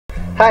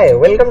Hi,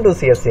 welcome to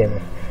CSEMA.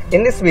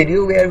 In this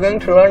video, we are going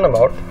to learn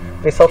about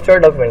the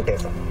software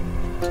documentation.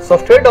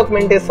 Software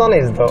documentation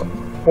is the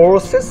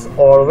process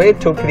or way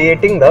to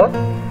creating the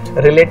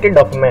related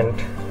document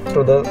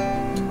to the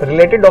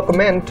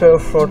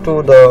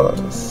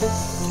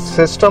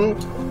system,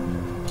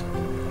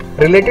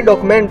 related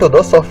document to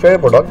the software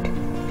product.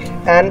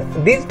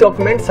 And these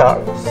documents are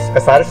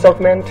SRS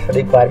document,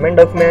 requirement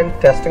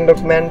document, testing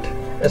document,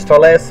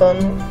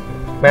 installation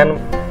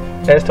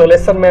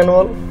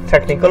manual,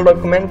 technical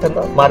document, and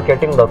the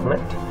marketing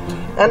document.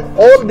 And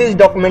all these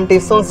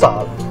documentations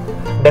are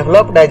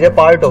developed as a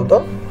part of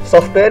the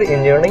software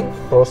engineering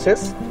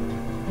process.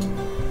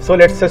 So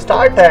let's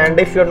start, and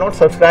if you are not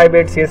subscribed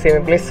at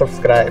CSEMA, please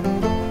subscribe.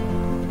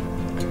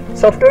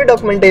 Software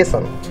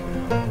documentation.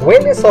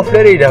 When a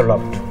software is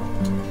developed,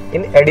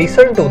 in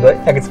addition to the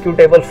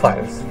executable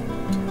files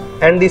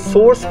and the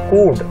source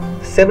code,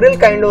 several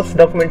kinds of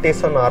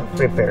documentation are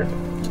prepared,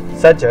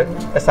 such as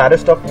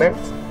SRS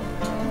documents,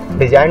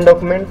 design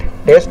document,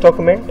 test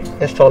document,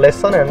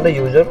 installation, and the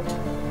user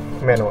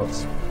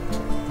manuals.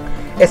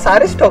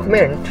 SRS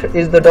document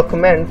is the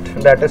document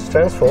that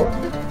stands for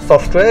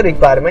software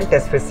requirement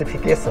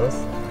specifications,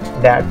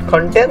 that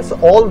contains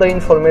all the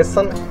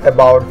information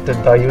about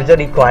the user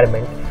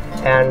requirement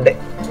and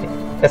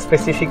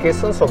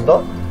specifications of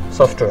the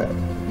software.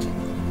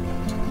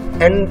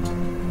 And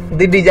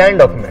the design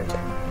document.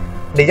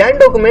 Design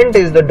document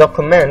is the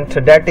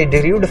document that is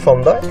derived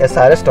from the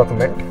SRS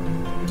document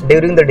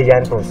during the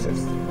design process,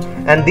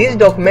 and these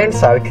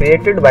documents are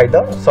created by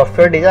the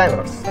software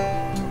designers.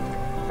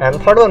 And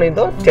third one is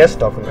the test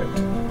document.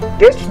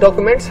 Test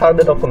documents are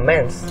the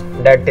documents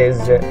that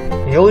is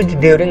used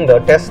during the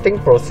testing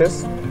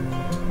process.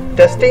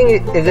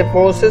 Testing is a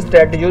process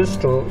that is used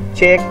to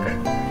check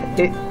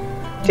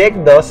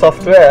the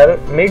software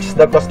meets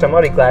the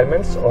customer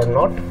requirements or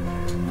not,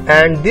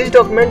 and these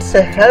documents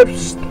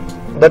helps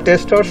the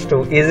testers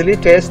to easily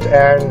test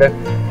and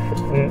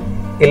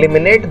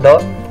eliminate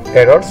the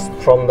errors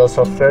from the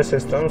software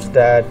systems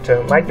that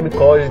might be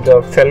caused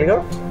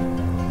failure.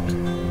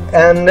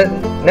 And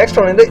next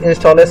one is the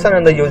installation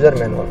and the user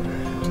manual.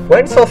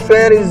 When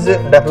software is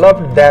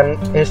developed, then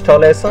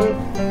installation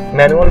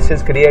manuals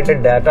is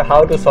created, that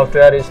how the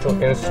software is to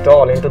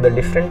install into the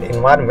different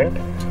environment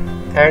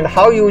and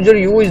how user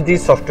use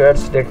these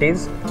softwares, that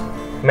is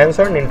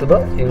mentioned into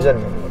the user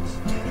manuals.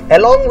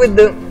 Along with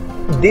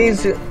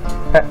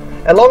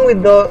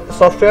the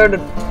software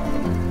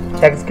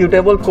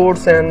executable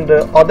codes and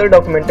other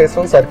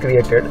documentations are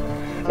created.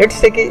 Let's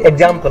take an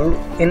example.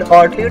 In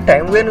earlier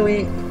time, when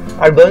we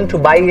are going to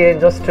buy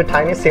just a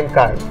tiny SIM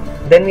card,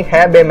 then we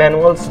have a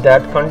manuals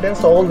that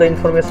contains all the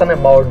information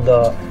about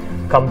the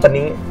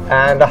company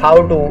and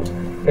how to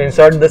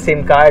insert the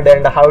SIM card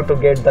and how to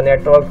get the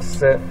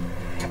networks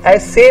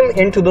as same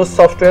into the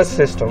software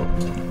system.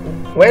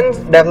 When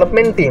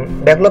development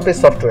team develop a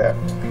software,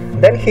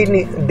 then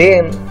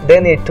they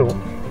need to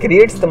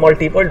creates the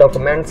multiple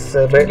documents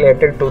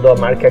related to the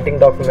marketing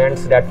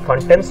documents that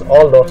contains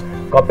all the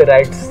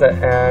copyrights,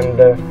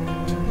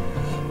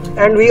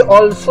 and we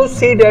also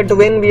see that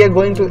when we are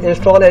going to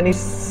install any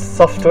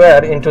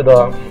software into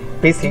the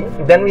PC,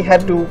 then we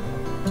have to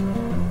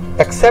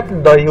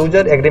accept the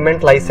user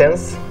agreement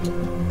license,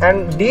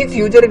 and these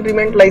user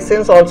agreement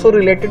license also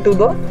related to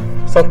the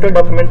software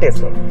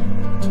documentation.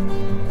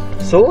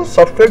 So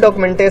software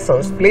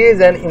documentations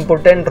plays an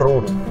important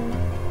role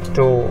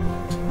to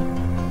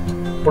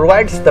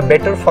provides the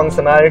better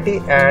functionality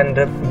and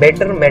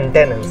better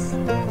maintenance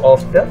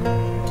of the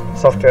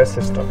software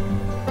system.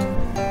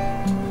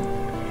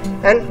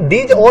 And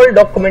these all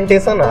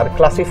documentation are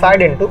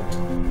classified into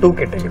two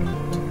categories.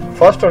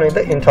 First one is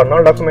the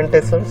internal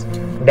documentations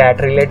that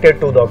related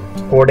to the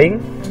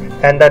coding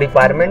and the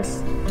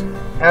requirements,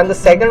 and the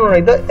second one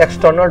is the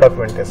external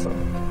documentation.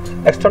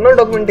 External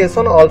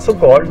documentation also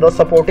called the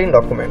supporting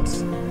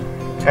documents,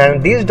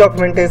 and these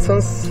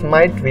documentations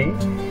might be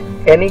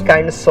any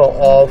kinds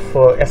of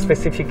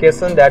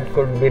specification that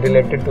could be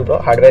related to the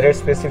hardware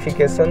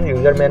specification,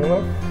 user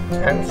manual,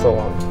 and so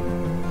on.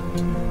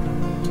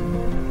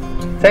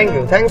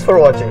 Thanks for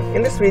watching.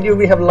 In this video,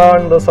 we have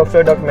learned the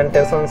software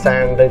documentations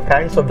and the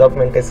kinds of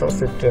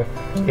documentations it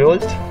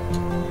used.